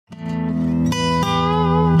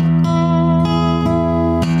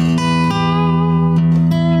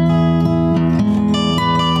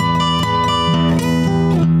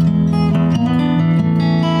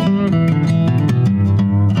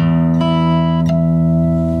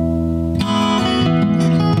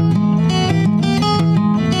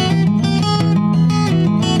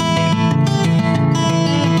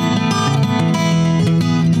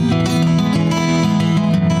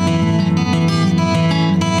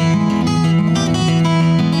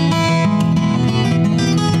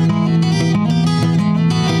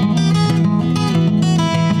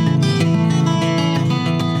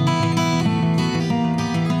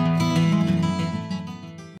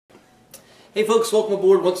Hey folks, welcome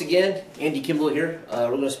aboard once again. Andy Kimbel here. We're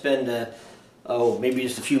going to spend, maybe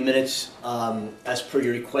just a few minutes. As per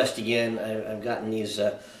your request again, I've gotten these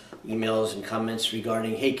emails and comments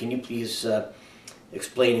regarding, hey, can you please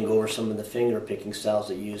explain and go over some of the finger picking styles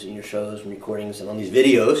that you use in your shows and recordings and on these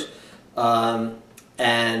videos.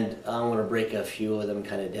 And I want to break a few of them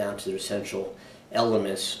kind of down to their essential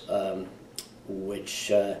elements,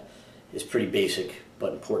 which is pretty basic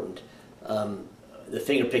but important. The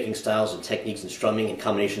finger picking styles and techniques and strumming and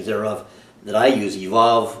combinations thereof that I use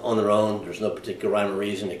evolve on their own. There's no particular rhyme or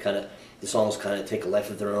reason. The songs kind of take a life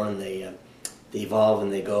of their own. They evolve and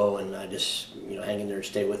they go, and I just hang in there and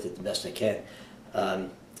stay with it the best I can.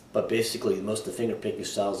 But basically, most of the finger picking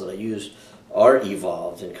styles that I use are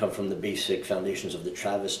evolved and come from the basic foundations of the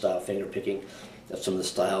Travis style finger picking. That's some of the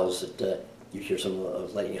styles that you hear some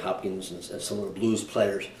of Lightning Hopkins and some of the blues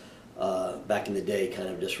players back in the day kind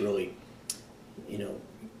of just really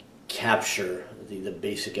capture the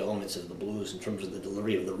basic elements of the blues in terms of the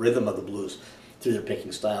delivery of the rhythm of the blues through their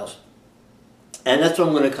picking styles. And that's what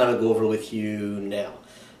I'm going to kind of go over with you now.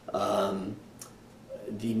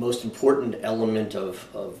 The most important element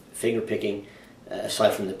of finger picking,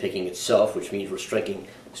 aside from the picking itself, which means we're striking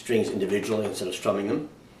strings individually instead of strumming them,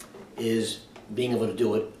 is being able to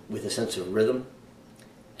do it with a sense of rhythm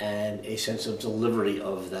and a sense of delivery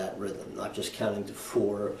of that rhythm, not just counting to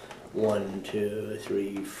 4, 1, 2,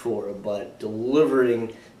 3, 4, but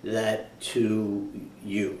delivering that to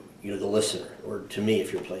you, the listener, or to me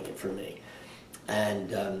if you're playing it for me.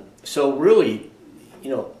 And so really,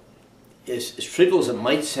 as trivial as it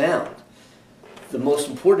might sound, the most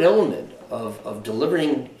important element of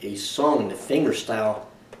delivering a song in the finger style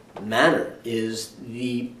manner is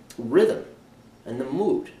the rhythm and the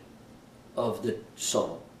mood of the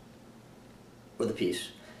song or the piece,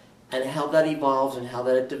 and how that evolves and how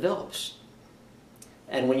that it develops.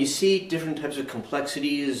 And when you see different types of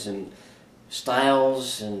complexities and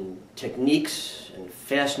styles and techniques and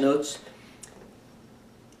fast notes,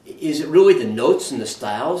 is it really the notes and the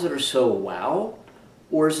styles that are so wow?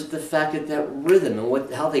 Or is it the fact that rhythm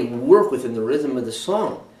and how they work within the rhythm of the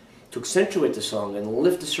song to accentuate the song and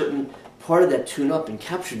lift a certain part of that tune up and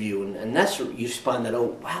capture you, and that's where you find that,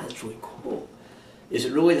 oh wow, that's really cool. Is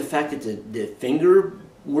it really the fact that the finger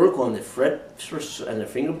work on the fret and the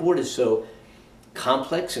fingerboard is so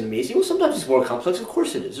complex and amazing? Well, sometimes it's more complex, of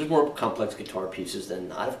course it is. There's more complex guitar pieces than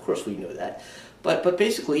not, of course we know that. But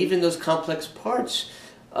basically, even those complex parts,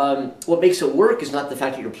 what makes it work is not the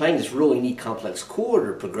fact that you're playing this really neat complex chord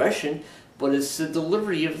or progression, but it's the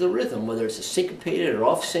delivery of the rhythm, whether it's a syncopated or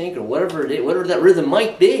off sync or whatever it is, whatever that rhythm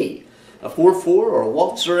might be, a 4/4 or a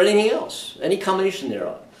waltz or anything else, any combination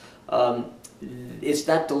thereof. It's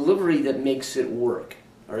that delivery that makes it work.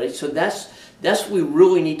 All right, so that's what we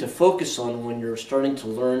really need to focus on when you're starting to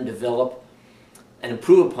learn, develop, and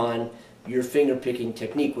improve upon your finger picking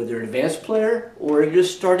technique, whether you're an advanced player or you're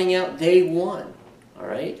just starting out day one. All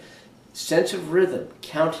right, sense of rhythm,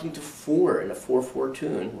 counting to 4 in a 4/4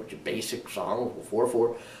 tune, which is a basic song,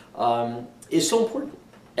 4/4, is so important.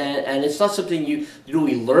 And it's not something you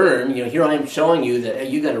really learn. Here I am showing you that, hey,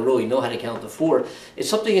 you got to really know how to count to 4. It's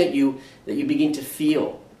something that you begin to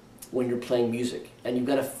feel when you're playing music, and you've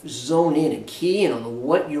got to zone in and key in on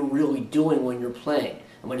what you're really doing when you're playing.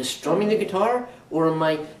 Am I just strumming the guitar, or am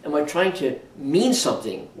I trying to mean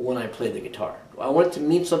something when I play the guitar? I want it to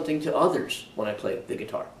mean something to others when I play the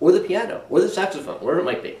guitar, or the piano, or the saxophone, wherever it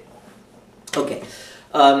might be. Okay,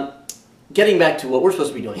 getting back to what we're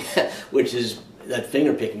supposed to be doing, which is that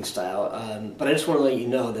finger picking style. But I just want to let you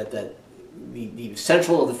know that the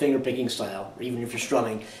central of the finger picking style, even if you're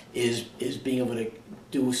strumming, is being able to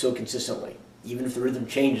do so consistently. Even if the rhythm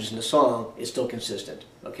changes in the song, it's still consistent.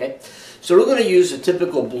 Okay, so we're going to use a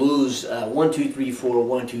typical blues 1 2 3 4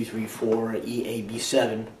 1 2 3 4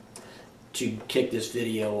 EAB7 to kick this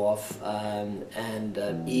video off,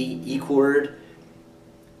 E chord,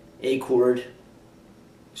 A chord,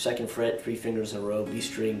 2nd fret, 3 fingers in a row, B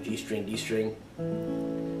string, G string, D string.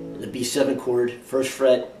 The B7 chord, 1st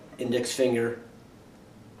fret, index finger,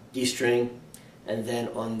 D string, and then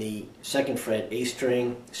on the 2nd fret, A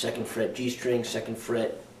string, 2nd fret, G string, 2nd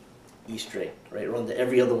fret, E string, right? Or on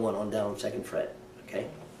every other one on down 2nd fret, okay?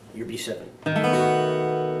 Your B7.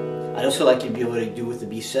 I'd also like you to be able to do with the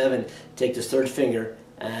B7, take this 3rd finger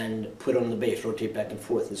and put it on the bass, rotate back and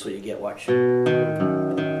forth, and so you get, watch.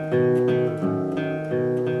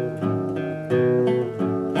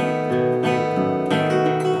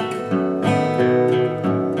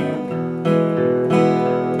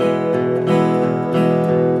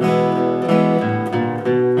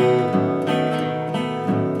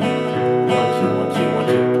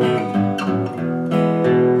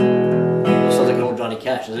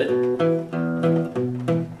 Cash, is it? No,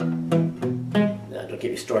 don't get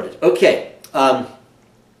me started. Okay,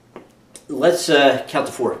 let's count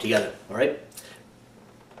to 4 together, all right?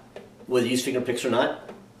 Whether you use finger picks or not.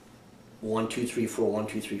 1, 2, 3, 4, 1,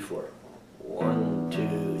 2, 3, 4. 1,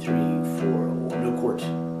 2, 3, 4, no chords.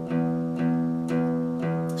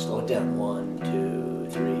 Slow it down. 1, 2,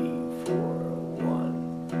 3, 4,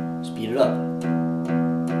 1. Speed it up.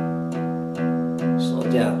 Slow it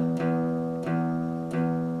down.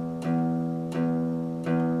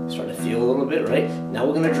 Starting to feel a little bit, right? Now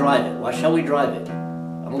we're going to drive it. Watch how we drive it.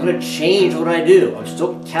 I'm going to change what I do. I'm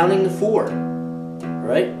still counting the 4. All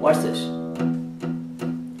right? Watch this.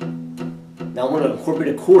 Now I'm going to incorporate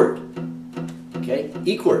a chord. Okay?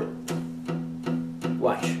 E chord.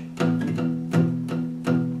 Watch.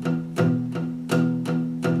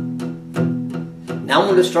 Now I'm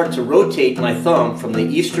going to start to rotate my thumb from the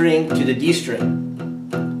E string to the D string.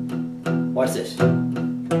 Watch this.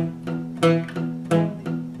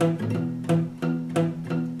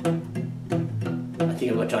 I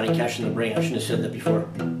think about Johnny Cash in the Brain. I shouldn't have said that before.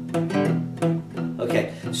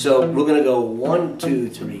 Okay, so we're going to go 1, 2,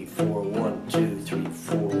 3, 4, 1, 2, 3,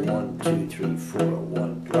 4, 1, 2, 3, 4,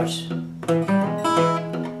 1. Watch.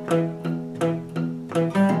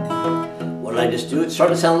 What did I just do? It's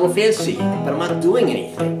starting to sound a little fancy, but I'm not doing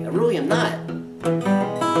anything. I really am not.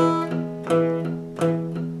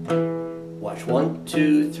 Watch. 1,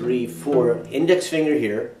 2, 3, 4. Index finger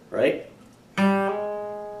here, right?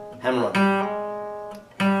 Hammer on.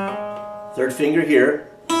 Third finger here.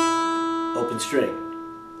 Open string.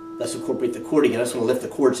 Let's incorporate the chord again. I just want to lift the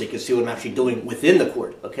chord so you can see what I'm actually doing within the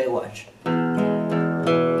chord. Okay, watch. Now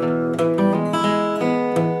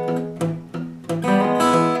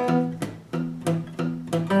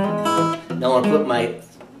I want to put my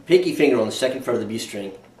pinky finger on the second fret of the B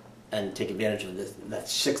string and take advantage of that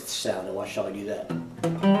 6th sound, and watch how I do that.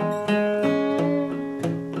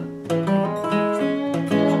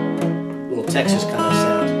 Little Texas kind of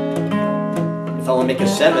sound. If I want to make a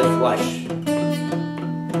 7th, watch.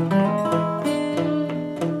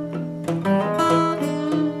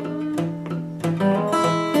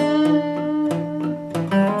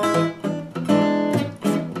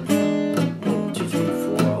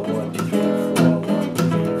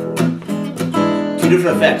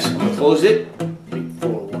 Different effects. I'm going to close it. 3, 4,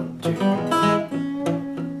 1, 2.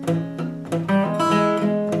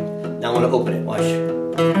 Now I want to open it. Watch.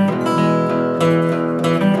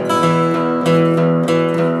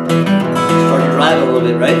 Start to drive a little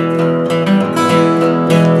bit, right?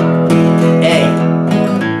 A.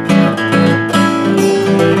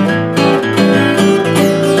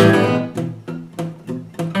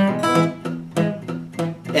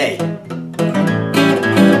 A.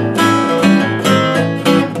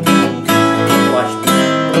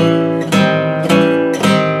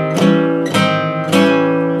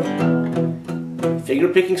 Finger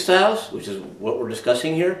picking styles, which is what we're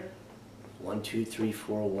discussing here. 1, 2, 3,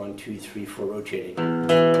 4, 1, 2, 3, 4, rotating.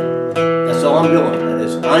 That's all I'm doing. That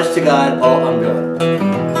is, honest to God, all I'm doing.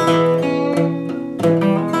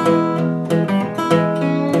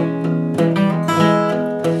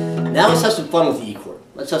 Now let's have some fun with the E chord.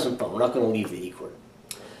 Let's have some fun. We're not going to leave the E chord.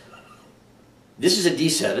 This is a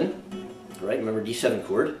D7, right? Remember D7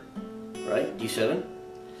 chord, right? D7.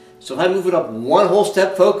 So if I move it up one whole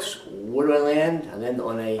step, folks, where do I land? I land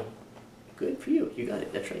on a, good for you, you got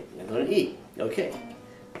it, that's right, I land on an E. Okay,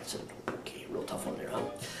 that's okay, real tough one there, huh?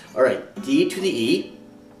 All right, D to the E,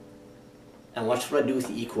 and watch what I do with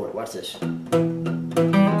the E chord, watch this.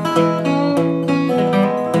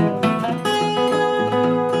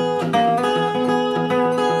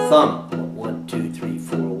 Thumb, 1, 2, 3,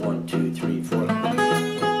 4, 1, 2, 3, 4.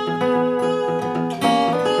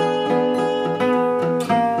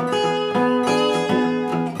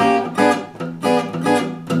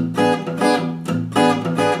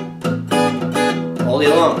 All day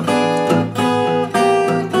long.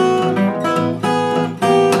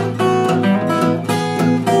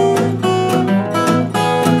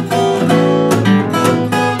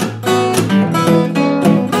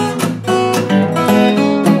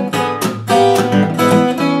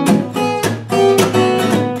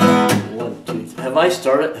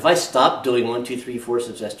 Have I stopped doing 1, 2, 3, 4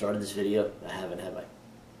 since I started this video? I haven't, have I?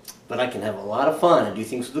 But I can have a lot of fun and do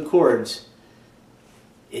things with the chords.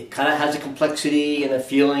 It kind of has a complexity and a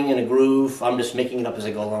feeling and a groove. I'm just making it up as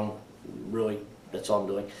I go along. Really, that's all I'm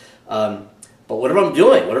doing. But whatever I'm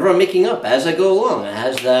doing, whatever I'm making up as I go along, it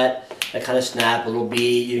has that kind of snap, a little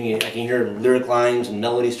beat. I can hear lyric lines and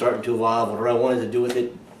melodies starting to evolve. Whatever I wanted to do with it,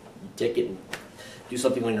 you take it and do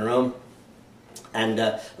something on your own. And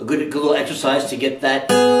a good little exercise to get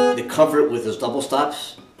the comfort with those double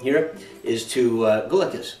stops here is to go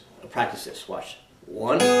like this. Practice this. Watch.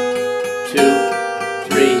 1, 2, 3,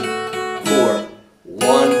 4.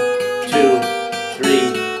 1, 2,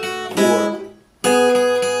 3, 4.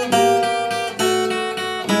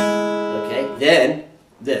 Okay. Then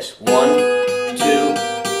this. 1, 2.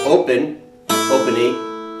 Open. Open E.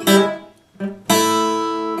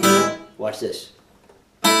 Watch this.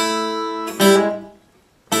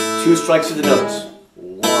 2 strikes of the notes.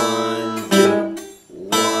 1, 2,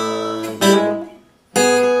 1,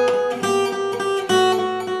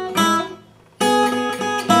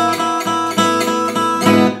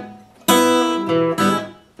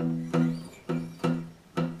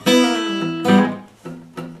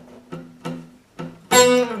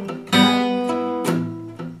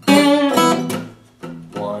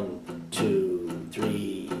 2.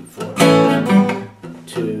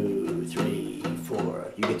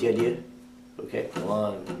 You get the idea? Okay,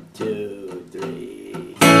 1, 2,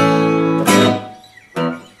 3.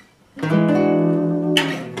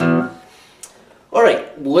 All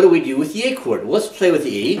right, what do we do with the A chord? Let's play with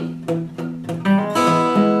the E.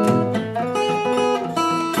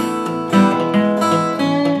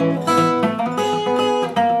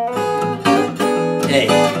 A.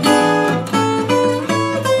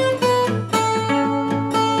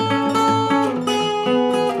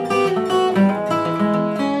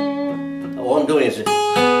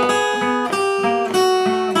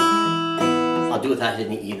 I'll do without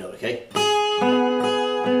hitting the E note, okay?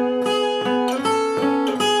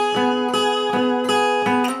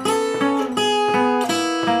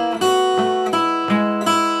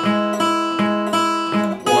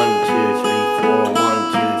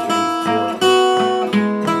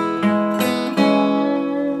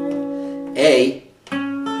 A,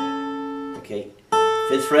 okay,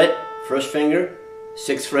 5th fret, 1st finger,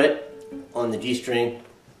 6th fret on the G string,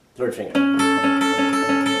 3rd finger.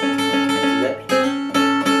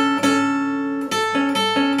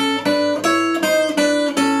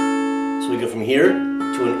 So we go from here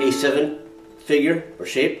to an A7 figure or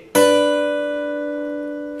shape.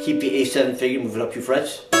 Keep the A7 figure, move it up 2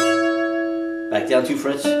 frets, back down 2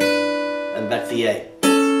 frets, and back to the A.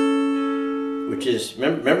 Which is,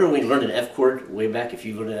 remember when we learned an F chord way back? If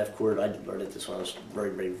you learned an F chord, I learned it this when I was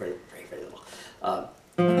very little. I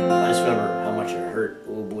just remember how much it hurt,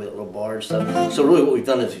 oh boy, that little bar and stuff. So really what we've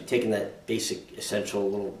done is we've taken that basic, essential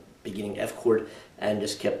little beginning F chord and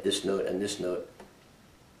just kept this note and this note.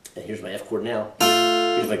 And here's my F chord now.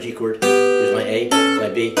 Here's my G chord. Here's my A, my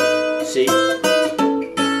B, C.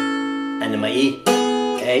 And then my E,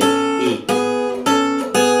 A, E.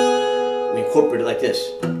 We incorporate it like this.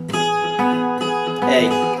 A.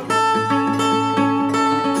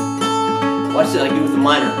 Watch this, I do with the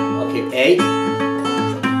minor. Okay, A.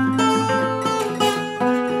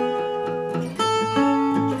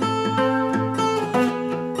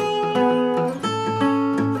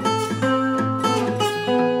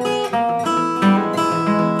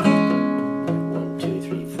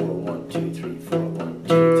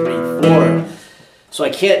 So I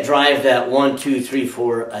can't drive that 1, 2, 3,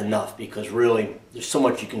 4 enough because really there's so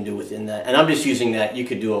much you can do within that. And I'm just using that. You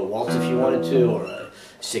could do a waltz if you wanted to, or a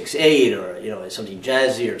 6/8, or something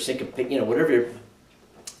jazzy or syncopate, whatever.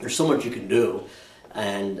 There's so much you can do,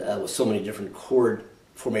 and with so many different chord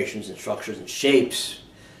formations and structures and shapes,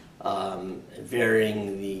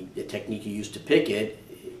 varying the technique you use to pick it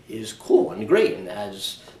is cool and great and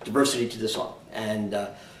adds diversity to the song. And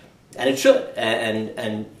it should,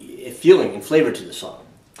 and feeling and flavor to the song.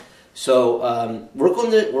 So work on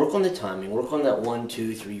the timing. Work on that 1,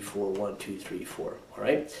 2, 3, 4, 1, 2, 3, 4. All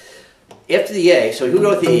right. After the A, so here we go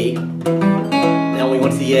with the E. Now we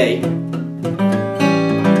went to the A. E.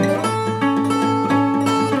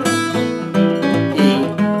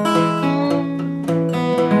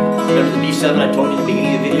 Remember the B7 I told you at the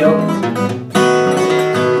beginning of the video?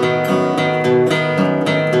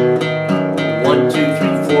 1, 2, 3,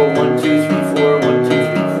 4. 1, 2, 3, 4. 1, 2, 3,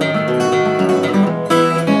 4.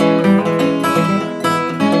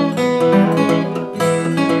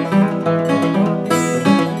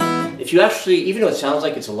 If you actually, even though it sounds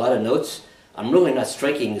like it's a lot of notes, I'm really not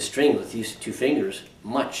striking the string with these 2 fingers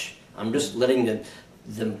much. I'm just letting the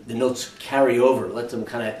notes carry over, let them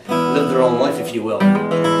kind of live their own life, if you will.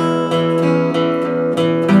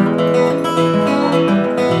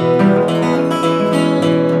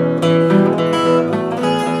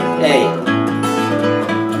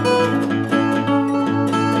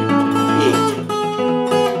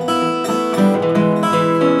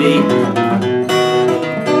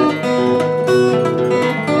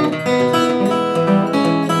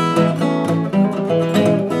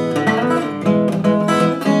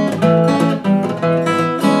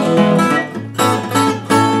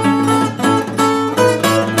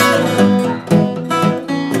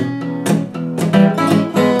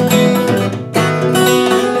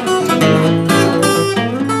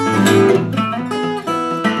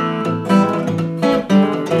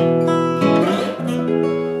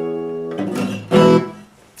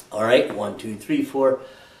 2, 3, 4.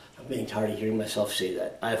 I'm getting tired of hearing myself say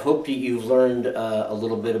that. I hope you've learned a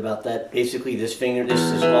little bit about that. Basically, this finger, this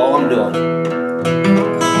is all I'm doing.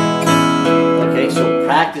 Okay, so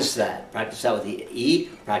practice that. Practice that with the E,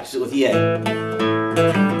 practice it with the A.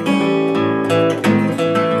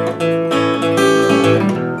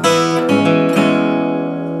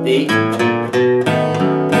 B.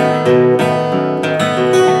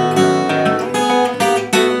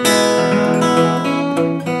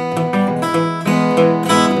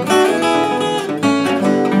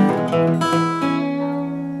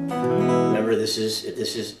 Remember, this is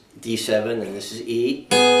D7 and this is E.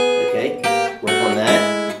 Okay, work on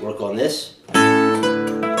that. Work on this.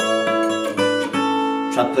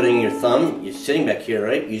 Try putting your thumb. You're sitting back here,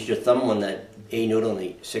 right? Use your thumb on that A note on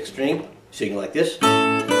the 6th string. So you can like this.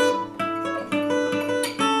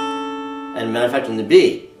 And matter of fact, on the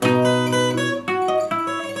B, back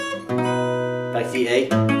to the A,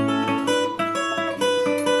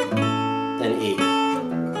 then E.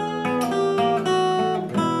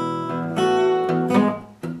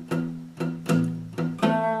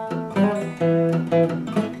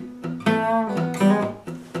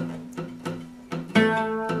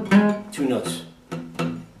 Two notes.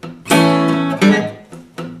 1,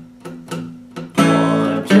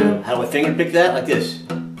 2. How do I finger pick that? Like this.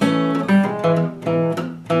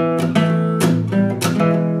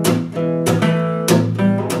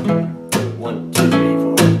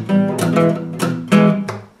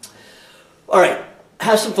 All right,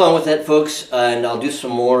 have some fun with that, folks, and I'll do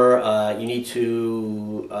some more. You need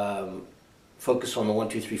to focus on the 1,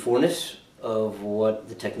 2, 3, 4-ness of what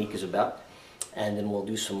the technique is about, and then we'll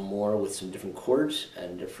do some more with some different chords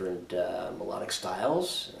and different melodic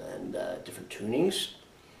styles and different tunings.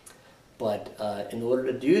 But in order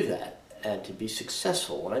to do that and to be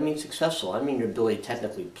successful, when I mean successful, I mean your ability to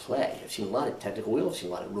technically play. I've seen a lot of technical, we've seen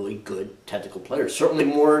a lot of really good technical players, certainly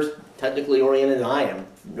more technically oriented than I am,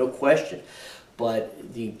 no question.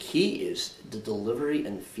 But the key is the delivery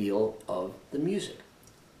and feel of the music.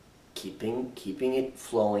 Keeping it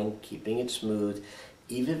flowing, keeping it smooth,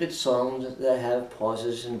 even if it's songs that have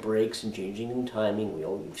pauses and breaks and changing in timing,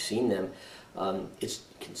 we've seen them. It's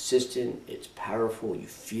consistent, it's powerful, you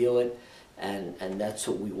feel it, and that's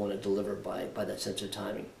what we want to deliver by that sense of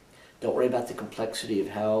timing. Don't worry about the complexity of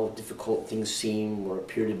how difficult things seem or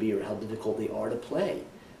appear to be or how difficult they are to play.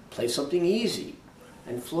 Play something easy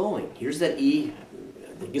and flowing. Here's that E.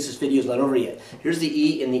 I guess this video's not over yet. Here's the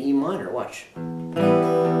E in the E minor. Watch. A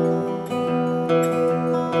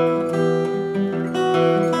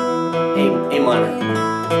minor.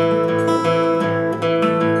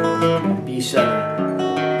 B7.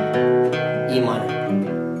 E minor.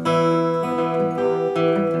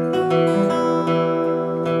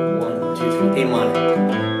 1, 2, 3. A minor.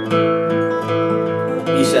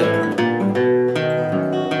 B7.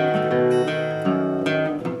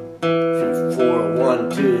 1,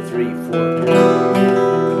 2, 3, 4.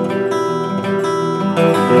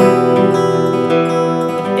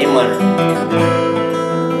 A minor.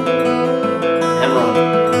 Hammer on.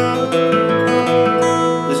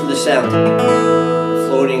 Listen to the sound.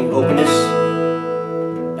 Floating openness.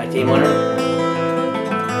 Back to A minor.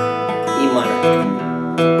 E minor.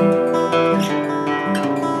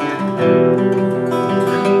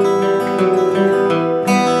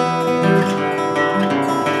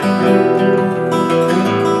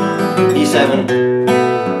 B7.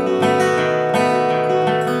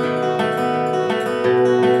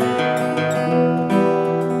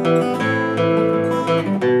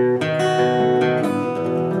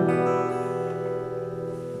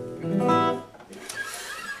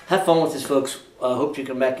 Have fun with this, folks. I hope you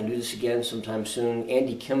come back and do this again sometime soon.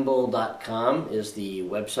 AndyKimbel.com is the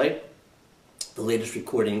website. The latest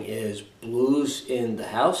recording is Blues in the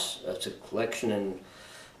House. That's a collection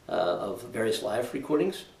of various live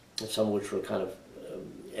recordings, some of which were kind of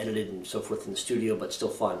edited and so forth in the studio, but still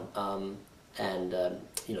fun.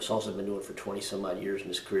 You know, songs I've been doing for 20 some odd years in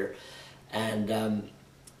this career. And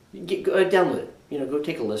download it. You know, go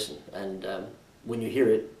take a listen. And when you hear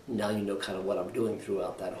it, now you know kind of what I'm doing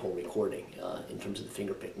throughout that whole recording in terms of the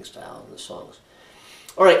finger picking style and the songs.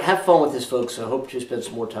 All right, have fun with this, folks. I hope to spend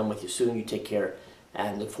some more time with you soon. You take care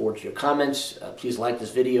and look forward to your comments. Please like this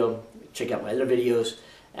video. Check out my other videos.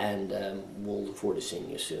 And we'll look forward to seeing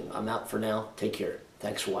you soon. I'm out for now. Take care.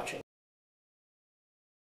 Thanks for watching.